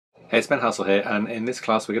Hey, it's Ben Hassel here, and in this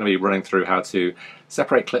class we're going to be running through how to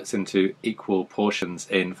separate clips into equal portions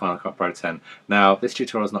in Final Cut Pro 10. Now, this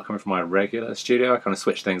tutorial is not coming from my regular studio. I kind of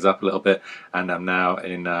switched things up a little bit, and I'm now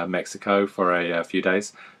in Mexico for a few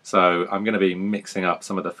days. So I'm going to be mixing up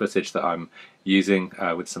some of the footage that I'm using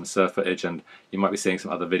with some surf footage, and you might be seeing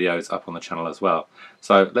some other videos up on the channel as well.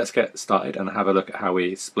 So let's get started and have a look at how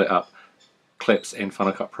we split up clips in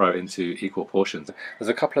Final Cut Pro into equal portions. There's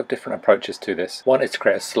a couple of different approaches to this. One is to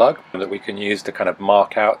create a slug that we can use to kind of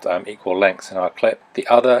mark out equal lengths in our clip. The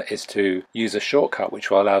other is to use a shortcut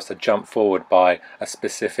which will allow us to jump forward by a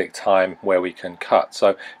specific time where we can cut.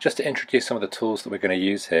 So just to introduce some of the tools that we're going to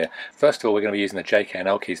use here. First of all, we're going to be using the J, K and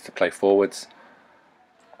L keys to play forwards,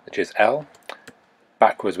 which is L,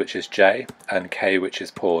 backwards, which is J, and K, which is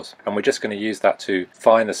pause. And we're just going to use that to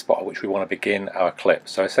find the spot at which we want to begin our clip.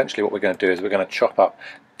 So essentially what we're going to do is we're going to chop up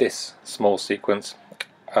this small sequence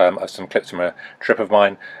of some clips from a trip of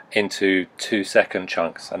mine into 2-second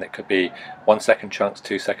chunks, and it could be 1-second chunks,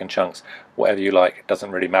 2-second chunks, whatever you like. It doesn't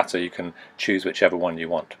really matter. You can choose whichever one you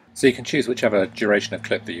want. So you can choose whichever duration of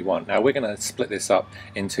clip that you want. Now we're going to split this up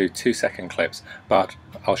into 2-second clips, but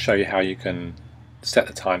I'll show you how you can set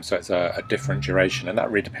the time so it's a different duration, and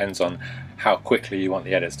that really depends on how quickly you want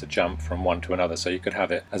the edits to jump from one to another. So you could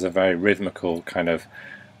have it as a very rhythmical kind of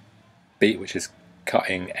beat which is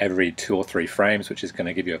cutting every 2 or 3 frames, which is going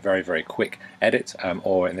to give you a very quick edit,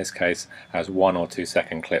 or in this case as 1 or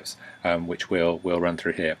 2-second clips, which we'll run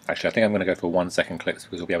through here. Actually, I think I'm going to go for 1-second clips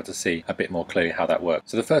because we'll be able to see a bit more clearly how that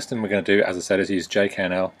works. So the first thing we're going to do, as I said, is use J, K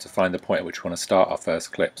and L to find the point at which we want to start our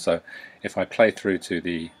first clip. So if I play through to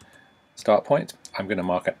the start point, I'm going to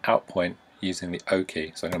mark an out point using the O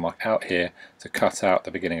key. So I'm going to mark out here to cut out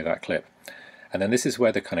the beginning of that clip. And then this is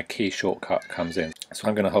where the kind of key shortcut comes in. So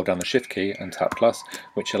I'm going to hold down the Shift key and tap plus,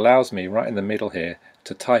 which allows me right in the middle here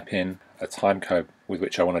to type in a time code with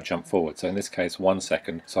which I want to jump forward. So in this case 1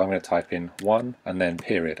 second. So I'm going to type in 1 and then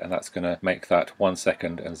period, and that's going to make that 1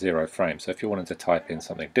 second and 0 frames. So if you wanted to type in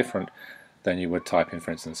something different, then you would type in,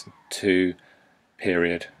 for instance, 2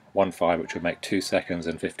 period 1.5, which would make 2 seconds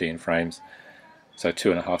and 15 frames. So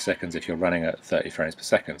 2.5 seconds if you're running at 30 frames per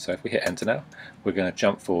second. So if we hit enter now, we're going to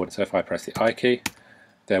jump forward. So if I press the I key,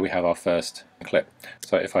 there we have our first clip.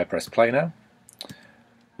 So if I press play now,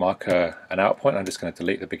 mark an out point, I'm just going to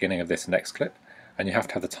delete the beginning of this next clip, and you have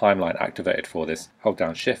to have the timeline activated for this. Hold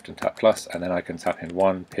down Shift and tap plus, and then I can tap in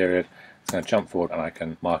 1 period. It's going to jump forward, and I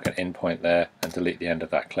can mark an in point there and delete the end of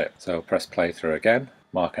that clip. So I'll press play through again,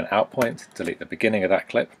 mark an out point, delete the beginning of that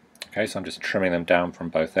clip. Okay, so I'm just trimming them down from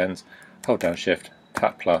both ends. Hold down Shift,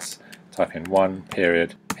 tap plus, type in 1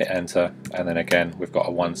 period, hit enter, and then again we've got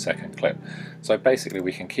a 1-second clip. So basically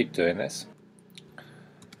we can keep doing this.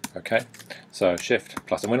 Okay, so Shift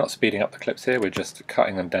plus, and we're not speeding up the clips here, we're just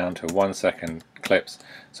cutting them down to 1-second clips.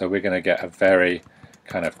 So we're going to get a very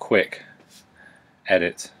kind of quick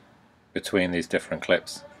edit between these different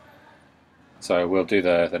clips. So we'll do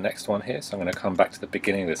the next one here. So I'm going to come back to the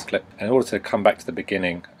beginning of this clip. And in order to come back to the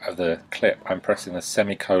beginning of the clip, I'm pressing the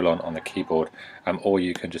semicolon on the keyboard, or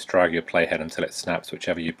you can just drag your playhead until it snaps,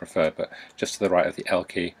 whichever you prefer. But just to the right of the L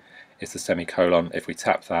key is the semicolon. If we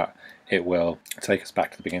tap that, it will take us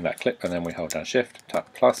back to the beginning of that clip, and then we hold down Shift,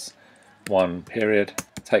 tap plus, 1 period,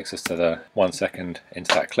 takes us to the 1 second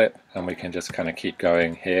into that clip, and we can just kind of keep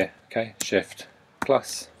going here. Okay, Shift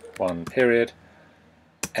plus, 1 period,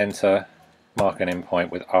 enter, mark an in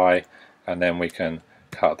point with I, and then we can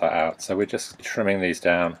cut that out. So we're just trimming these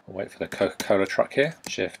down. We'll wait for the Coca-Cola truck here.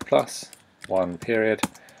 Shift plus, 1 period,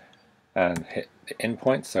 and hit the in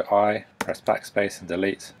point. So I press backspace and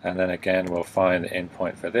delete, and then again we'll find the in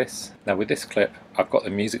point for this. Now with this clip, I've got the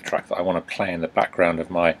music track that I want to play in the background of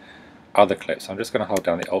my other clips. So I'm just going to hold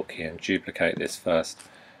down the Alt key and duplicate this first,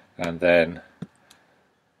 and then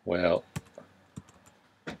we'll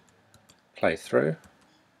play through.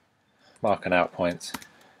 Mark an out point,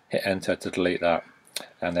 hit enter to delete that,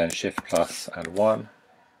 and then Shift plus and 1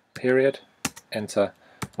 period, enter,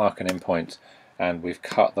 mark an in point, and we've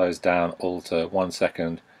cut those down all to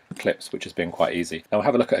 1-second clips, which has been quite easy. Now we'll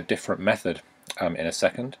have a look at a different method in a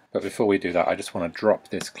second, but before we do that I just want to drop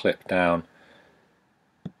this clip down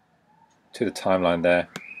to the timeline there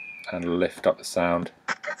and lift up the sound,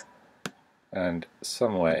 and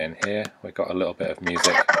somewhere in here we've got a little bit of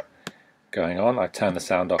music going on. I've turned the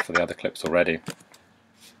sound off for the other clips already.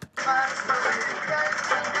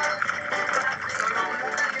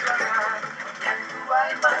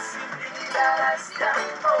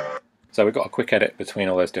 So we've got a quick edit between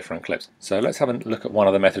all those different clips. So let's have a look at one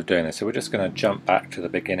other method of doing this. So we're just going to jump back to the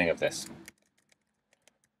beginning of this.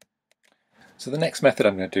 So the next method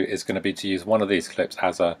I'm going to do is going to be to use one of these clips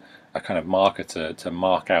as a kind of marker to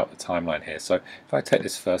mark out the timeline here. So if I take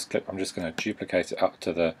this first clip, I'm just going to duplicate it up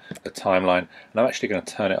to the timeline, and I'm actually going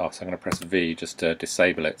to turn it off. So I'm going to press V just to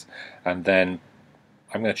disable it, and then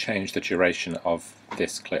I'm going to change the duration of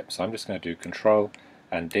this clip. So I'm just going to do Control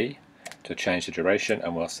and D to change the duration,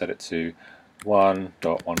 and we'll set it to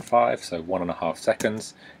 1.15, so 1.5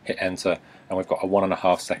 seconds. Hit enter, and we've got a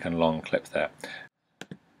 1.5 second long clip there.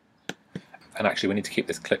 And actually we need to keep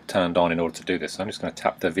this clip turned on in order to do this. So I'm just going to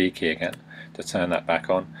tap the V key again to turn that back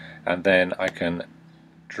on, and then I can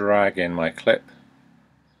drag in my clip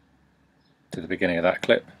to the beginning of that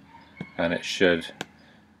clip, and it should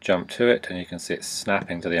jump to it, and you can see it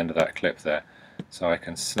snapping to the end of that clip there. So I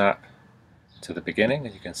can snap to the beginning,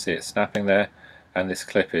 and you can see it snapping there, and this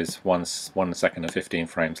clip is 1 second and 15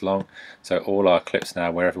 frames long. So all our clips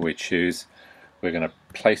now, wherever we choose, we're going to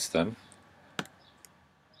place them.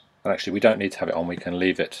 And actually we don't need to have it on, we can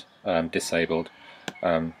leave it disabled,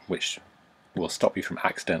 which will stop you from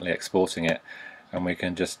accidentally exporting it, and we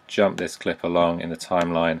can just jump this clip along in the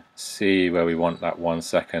timeline, see where we want that 1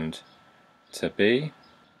 second to be,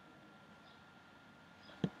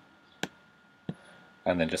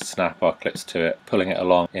 and then just snap our clips to it, pulling it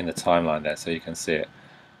along in the timeline there, so you can see it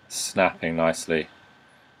snapping nicely.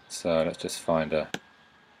 So let's just find a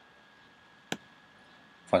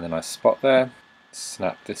nice spot there.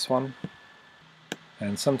 Snap this one,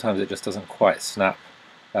 and sometimes it just doesn't quite snap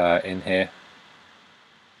in here,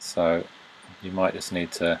 so you might just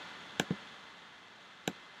need to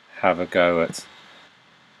have a go at,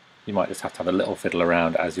 you might just have to have a little fiddle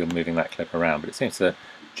around as you're moving that clip around, but it seems to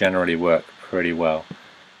generally work pretty well.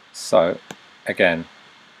 So again,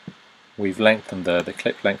 we've lengthened the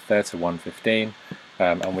clip length there to 115,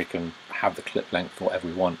 and we can have the clip length whatever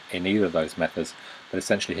we want in either of those methods, but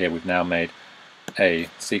essentially here we've now made a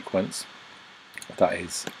sequence that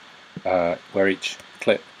is where each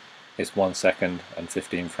clip is 1 second and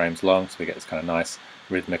 15 frames long, so we get this kind of nice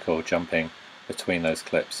rhythmical jumping between those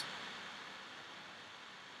clips.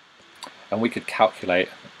 And we could calculate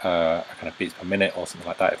a kind of beats per minute or something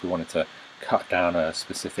like that if we wanted to cut down a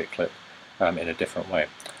specific clip in a different way.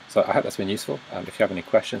 So I hope that's been useful. If you have any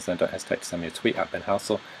questions, then don't hesitate to send me a tweet at Ben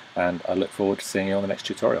Housel, and I look forward to seeing you on the next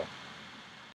tutorial.